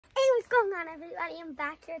going on, everybody? I'm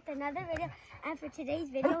back here with another video, and for today's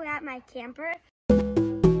video we're at my camper. And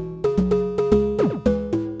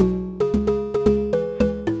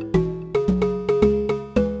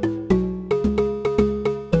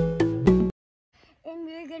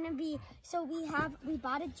we're gonna be, we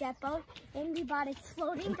bought a jet boat and we bought a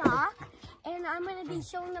floating dock, and I'm gonna be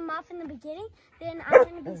showing them off in the beginning. Then I'm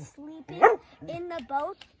gonna be sleeping in the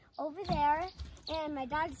boat over there. And my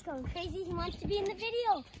dog's going crazy. He wants to be in the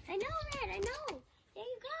video. I know, Red. I know. There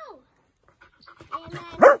you go.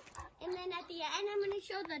 And then at the end, I'm going to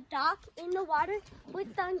show the dock in the water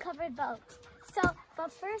with the uncovered boat. So,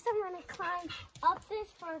 but first, I'm going to climb up this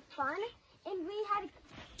for fun. And we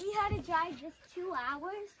had to drive just 2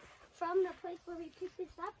 hours from the place where we picked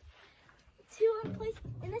this up to a place.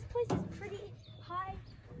 And this place is pretty high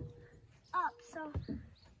up. So,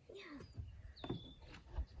 yeah.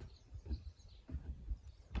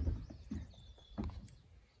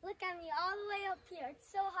 Look at me all the way up here.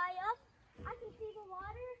 It's so high up. I can see the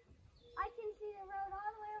water. I can see the road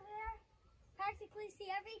all the way over there. Practically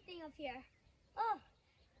see everything up here. Oh,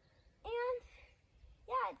 and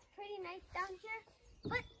yeah, it's pretty nice down here.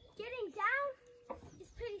 But getting down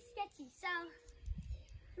is pretty sketchy. So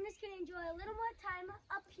I'm just gonna enjoy a little more time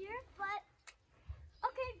up here. But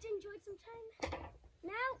okay, I've enjoyed some time.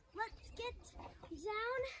 Now let's get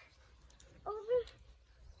down over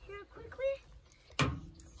here quickly.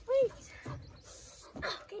 Wait.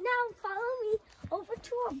 Okay, now follow me over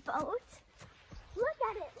to our boat. Look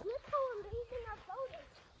at it. Look how amazing our boat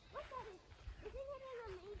is. Look at it. Isn't it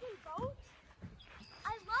an amazing boat?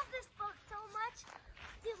 I love this boat so much.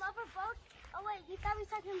 Do you love our boat? Oh wait, you thought we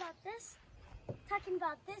were talking about this? Talking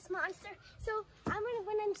about this monster. So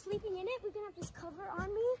when I'm sleeping in it, we're gonna have this cover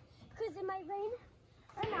on me because it might rain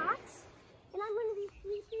or not. And I'm gonna be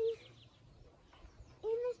sleeping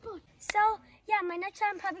in this boat. So yeah, my next time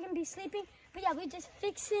I'm probably gonna be sleeping. But yeah, we're just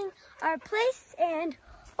fixing our place, and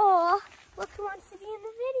oh, look who wants to be in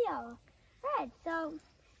the video. Red. So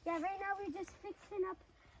yeah, right now we're just fixing up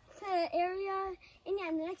the area, and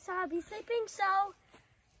yeah, the next time I'll be sleeping. So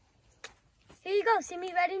here you go. See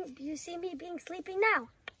me ready? You see me being sleeping now.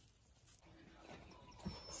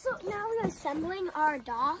 So now we're assembling our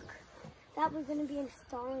dock that we're gonna be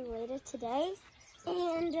installing later today,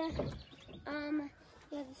 and yeah,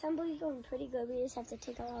 the assembly's going pretty good. We just have to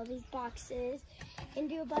take out all these boxes and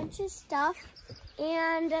do a bunch of stuff.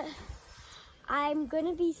 And I'm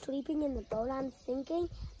gonna be sleeping in the boat, I'm thinking.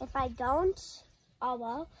 If I don't, oh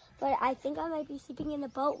well. But I think I might be sleeping in the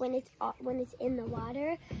boat when it's in the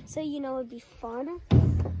water. So you know, it'd be fun.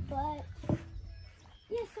 But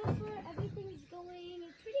yeah, so far everything's going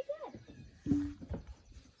pretty good.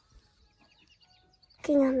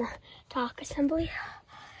 Looking on the dock assembly.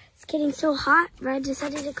 It's getting so hot. Red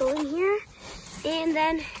decided to go in here, and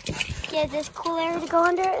then he had this cool area to go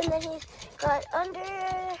under, and then he got under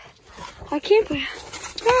our camper.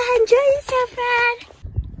 Yeah, enjoy yourself, Red.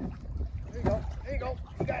 There you go. There you go.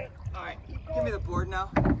 You got it. All right. Give me the board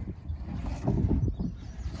now.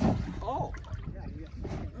 Oh.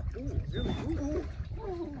 Ooh.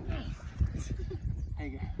 There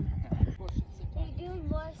you go. They're doing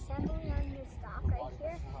more assembly on this dock right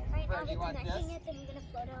here. Right now they're connecting it, then we're gonna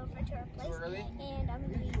float it over to our place. And I'm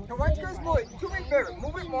gonna be. So why guys move it? Do me a favor.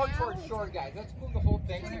 Move it more towards shore, guys. Let's move the whole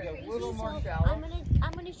thing to get a little more shallow.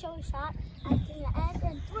 I'm gonna show a shot at the end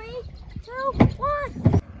in 3, 2,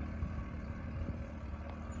 1.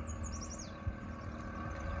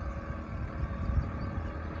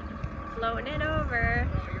 Floating it over.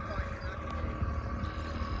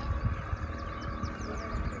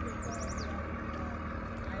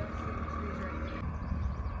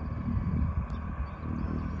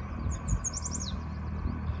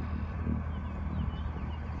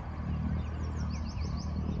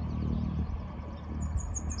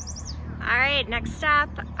 All right, next stop,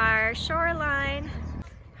 our shoreline.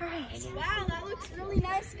 All right. Wow, that looks really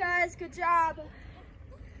nice, guys. Good job.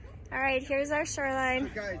 All right, here's our shoreline.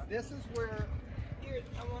 So guys, this is where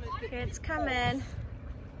I want to It's coming.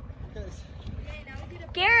 because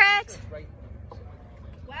Garrett! right.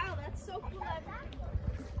 Wow, that's so cool.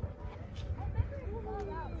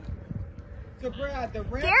 So Brad, the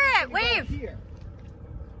ramp Garrett, is gonna wave! go here.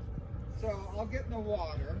 So I'll get in the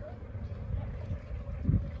water.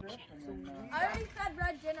 I already fed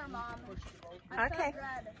Red dinner, Mom. I Okay. fed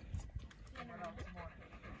Red.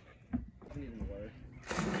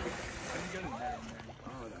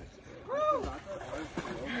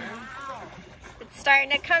 It's starting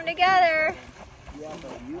to come together.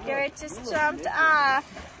 Garrett just jumped off.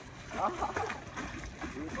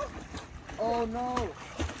 Oh no!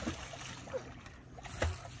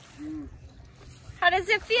 does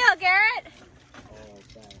it feel, Garrett?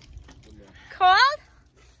 Cold?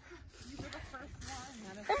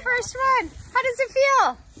 The first one. How does it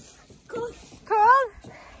feel? Cool.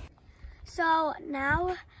 Cold? So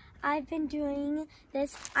now I've been doing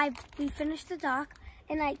this. We finished the dock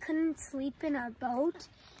and I couldn't sleep in our boat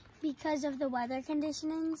because of the weather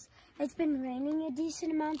conditionings. It's been raining a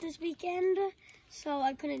decent amount this weekend, so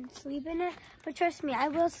I couldn't sleep in it. But trust me, I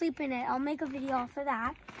will sleep in it. I'll make a video for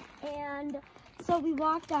that. And so we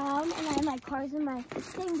walked down and I had my cars in my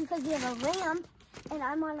thing because we have a ramp and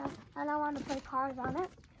I want to play cars on it.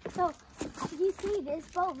 So you see this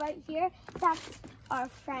boat right here, that's our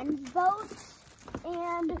friend's boat.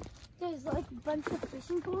 And there's like a bunch of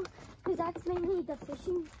fishing pools because that's mainly the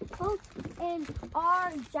fishing boat. And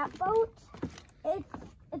our jet boat,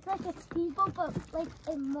 it's like a speedboat, but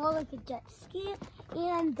like more like a jet ski.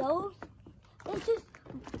 And those,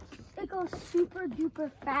 it goes super duper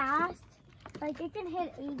fast. Like it can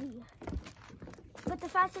hit 80. But the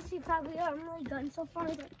fastest we probably are really done so far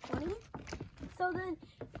is like 20. So then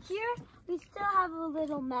here we still have a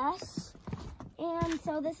little mess. And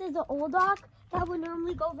so this is the old dock that would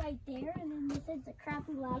normally go right there. And then this is the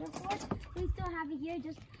crappy ladder for it. We still have it here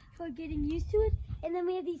just for getting used to it. And then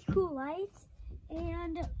we have these cool lights.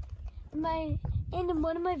 And in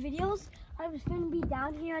one of my videos, I was going to be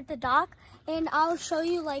down here at the dock. And I'll show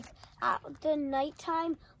you like at the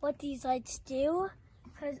nighttime what these lights do.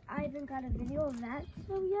 Because I haven't got a video of that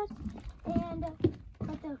show yet. And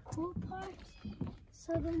but the cool part,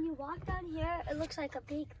 so when you walk down here, it looks like a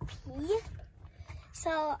big P.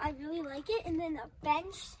 So I really like it. And then a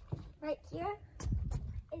bench right here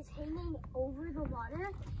is hanging over the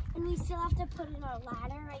water. And we still have to put in our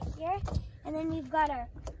ladder right here. And then we've got our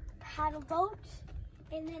paddle boat.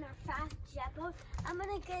 And then our fast jet boat. I'm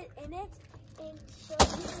gonna get in it and show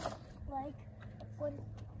you like what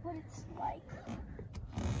it's like.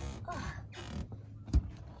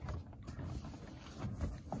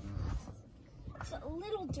 It's a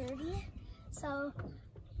little dirty, so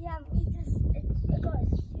yeah, it goes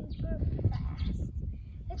super fast.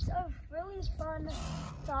 It's a really fun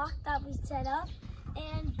dock that we set up,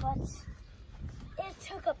 but it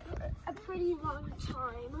took a pretty long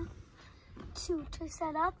time to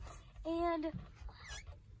set up, and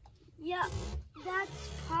yeah, that's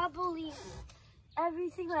probably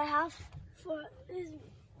everything I have for this.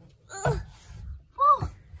 Oh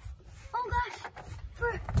gosh,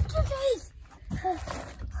 for today's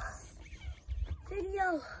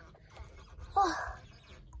video.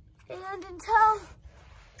 And until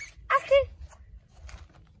actually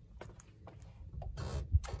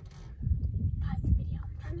pause the video.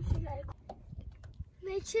 I'm trying to figure out.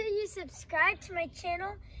 Make sure you subscribe to my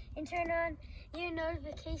channel and turn on your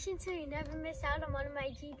notifications so you never miss out on one of my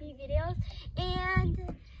GP videos.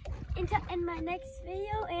 And in my next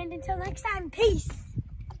video, and until next time, peace.